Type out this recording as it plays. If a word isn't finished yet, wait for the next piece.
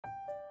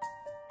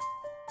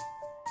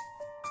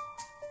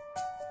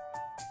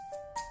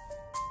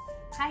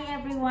Hi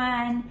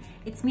everyone!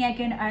 It's me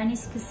again,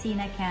 Arnie's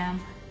Cucina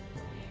Camp.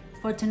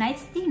 For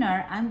tonight's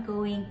dinner, I'm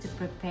going to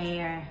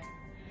prepare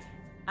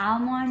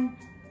almond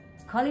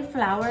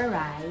cauliflower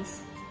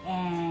rice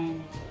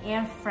and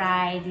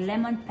air-fried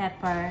lemon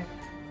pepper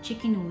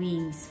chicken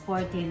wings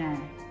for dinner.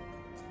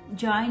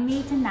 Join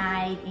me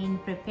tonight in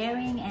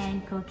preparing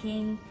and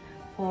cooking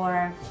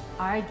for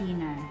our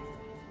dinner.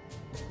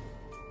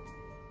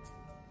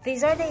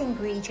 These are the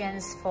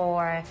ingredients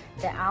for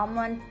the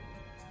almond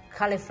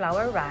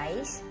cauliflower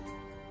rice.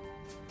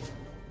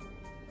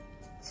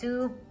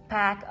 2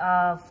 pack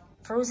of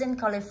frozen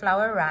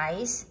cauliflower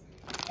rice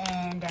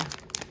and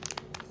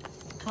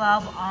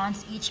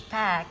 12-ounce each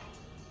pack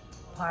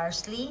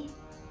parsley,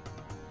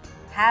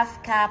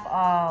 half cup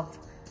of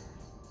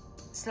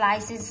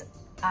slices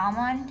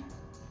almond,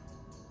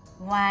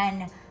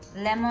 1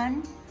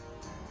 lemon,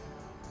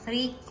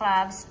 3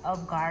 cloves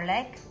of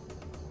garlic,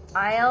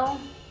 oil,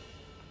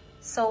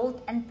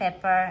 salt and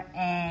pepper,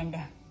 and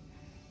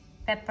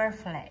pepper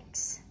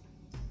flakes.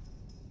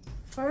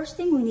 First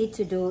thing we need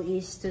to do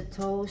is to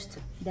toast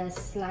the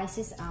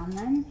slices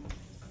almond.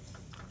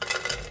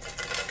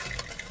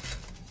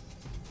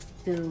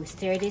 To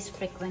stir this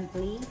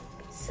frequently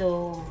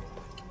so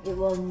it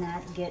will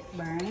not get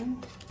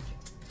burned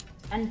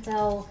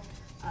until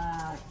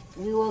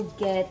we will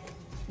get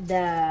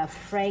the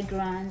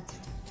fragrant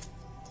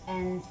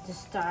and to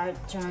start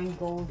turn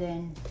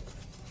golden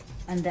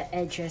on the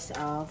edges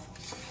of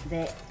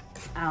the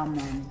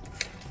almond.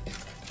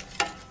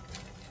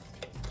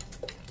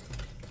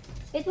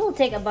 It will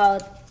take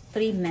about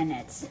 3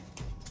 minutes.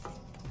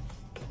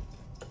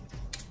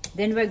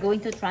 Then we're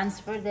going to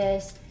transfer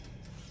this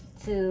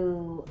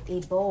to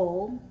a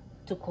bowl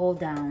to cool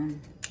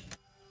down.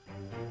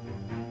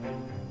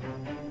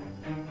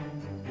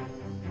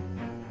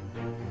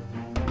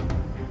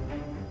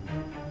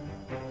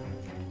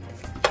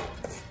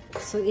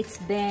 So it's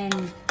been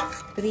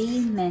 3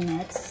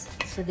 minutes.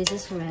 So this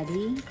is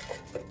ready.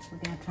 We're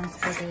gonna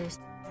transfer this.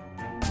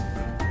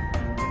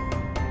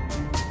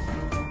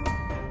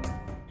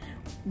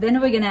 Then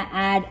we're gonna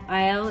add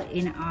oil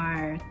in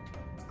our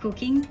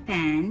cooking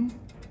pan.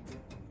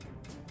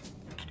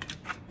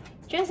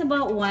 Just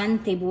about 1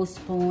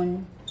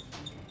 tablespoon.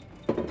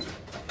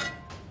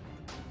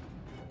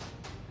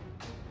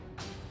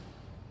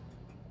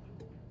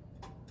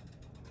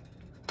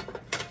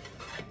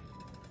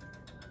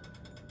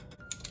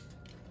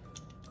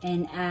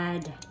 And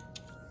add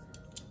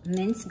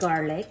minced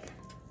garlic.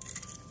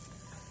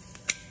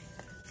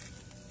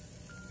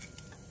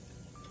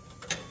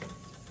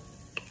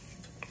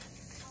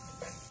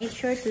 Make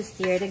sure to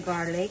stir the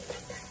garlic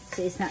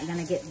so it's not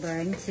gonna get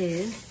burned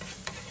too.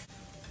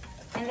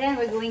 And then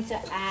we're going to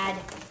add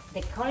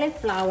the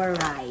cauliflower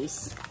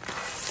rice.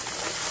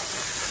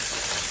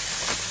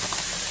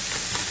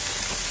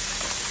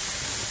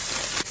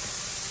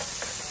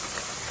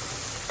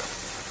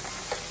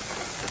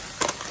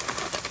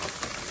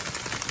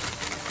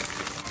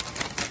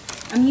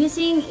 I'm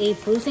using a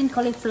frozen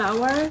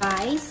cauliflower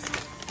rice,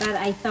 but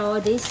I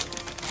thought this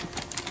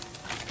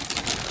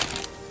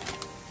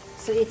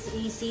so it's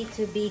easy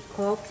to be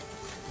cooked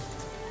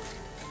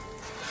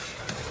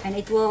and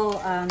it will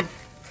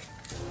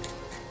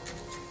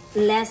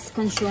less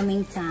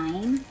consuming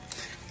time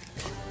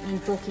in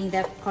cooking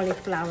the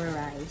cauliflower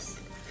rice.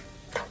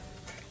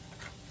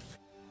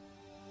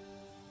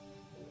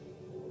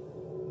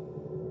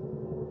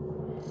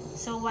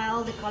 So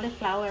while the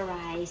cauliflower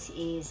rice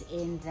is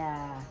in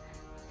the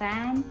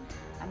pan,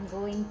 I'm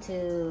going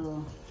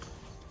to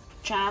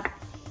chop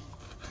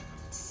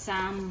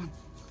some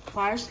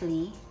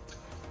parsley,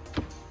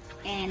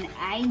 and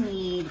I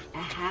need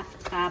a half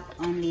cup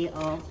only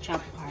of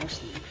chopped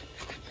parsley.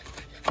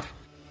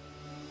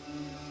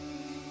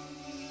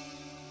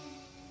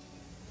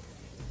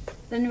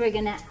 Then we're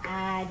gonna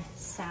add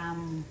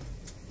some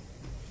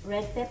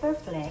red pepper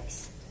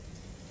flakes.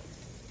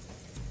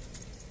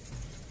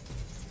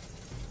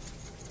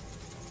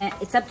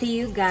 It's up to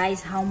you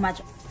guys how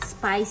much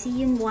spicy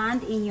you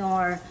want in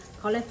your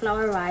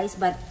cauliflower rice,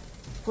 but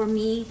for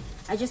me,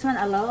 I just want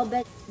a little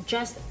bit,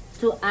 just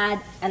to add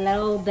a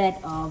little bit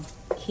of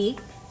kick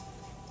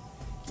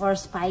or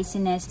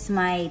spiciness.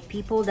 My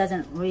people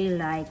doesn't really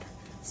like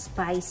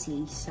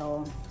spicy,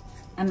 so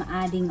I'm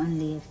adding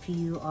only a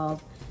few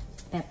of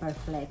pepper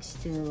flakes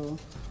to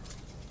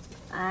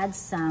add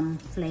some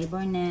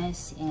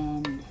flavorness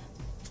and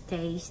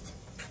taste.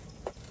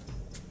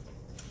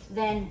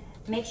 Then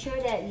make sure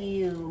that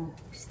you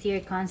stir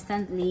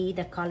constantly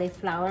the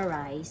cauliflower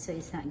rice so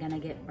it's not gonna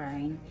get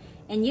burned.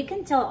 And you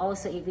can tell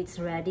also if it's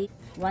ready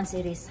once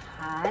it is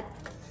hot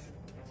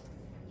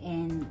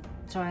and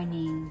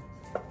turning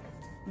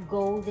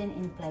golden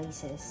in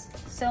places.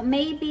 So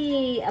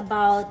maybe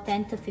about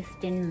 10 to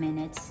 15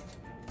 minutes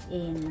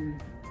in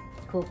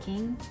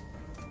cooking.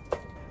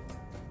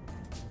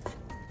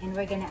 And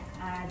we're gonna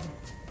add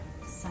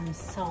some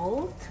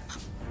salt.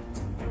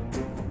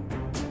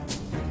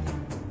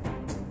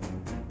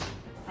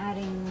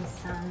 Adding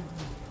some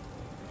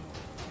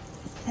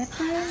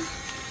pepper.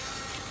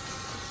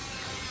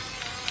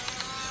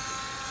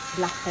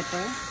 black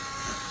pepper.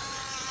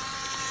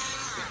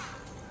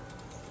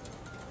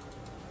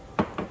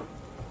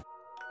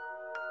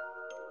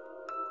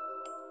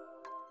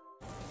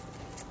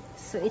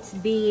 So it's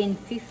been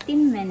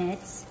 15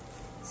 minutes.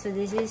 So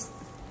this is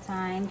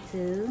time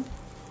to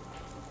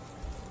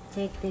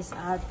take this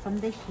out from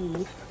the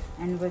heat,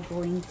 and we're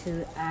going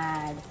to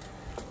add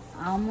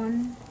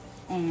almond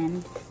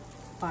and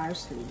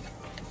parsley.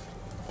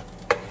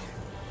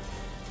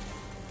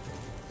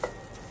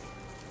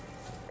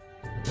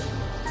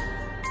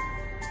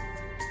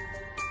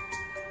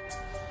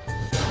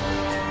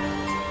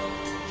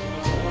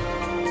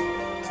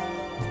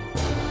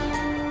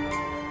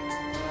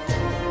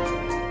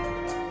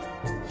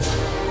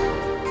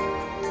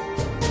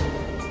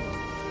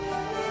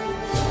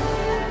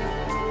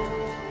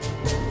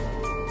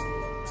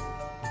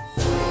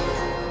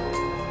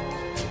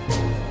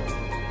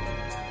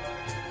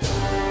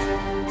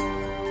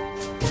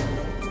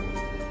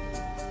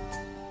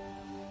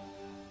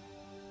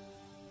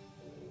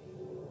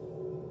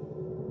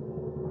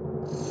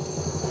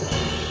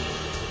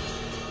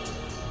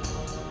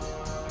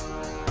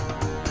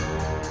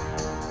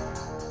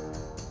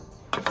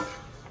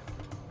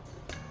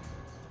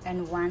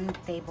 And 1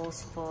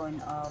 tablespoon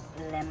of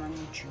lemon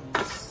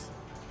juice.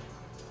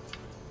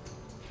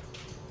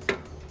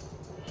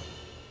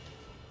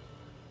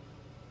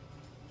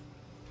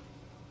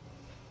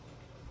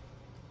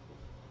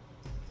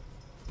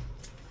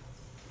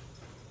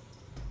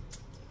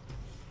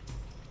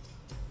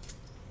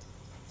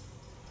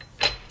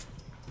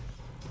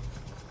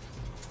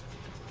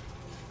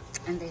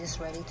 And this is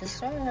ready to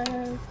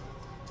serve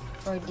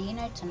for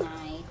dinner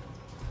tonight.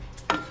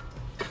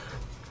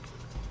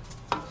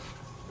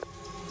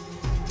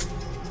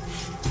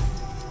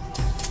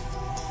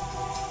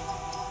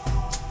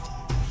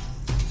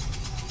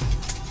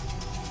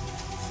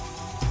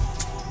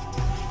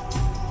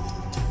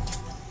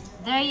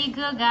 There you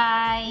go,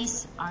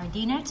 guys, our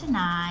dinner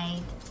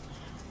tonight: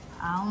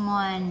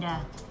 almond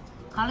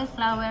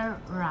cauliflower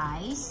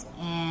rice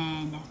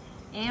and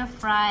air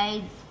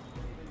fried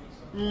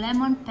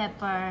lemon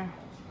pepper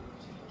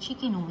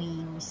chicken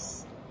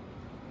wings.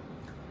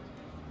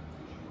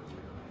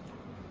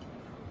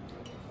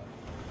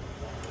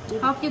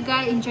 Hope you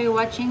guys enjoy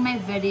watching my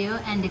video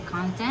and the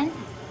content.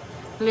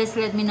 Please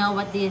let me know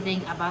what do you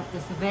think about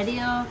this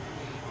video,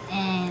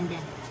 and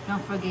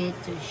don't forget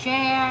to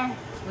share,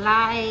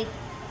 like,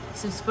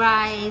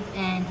 subscribe,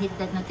 and hit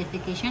that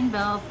notification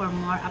bell for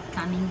more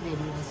upcoming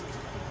videos.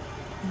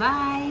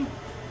 Bye.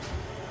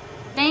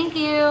 Thank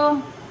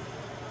you.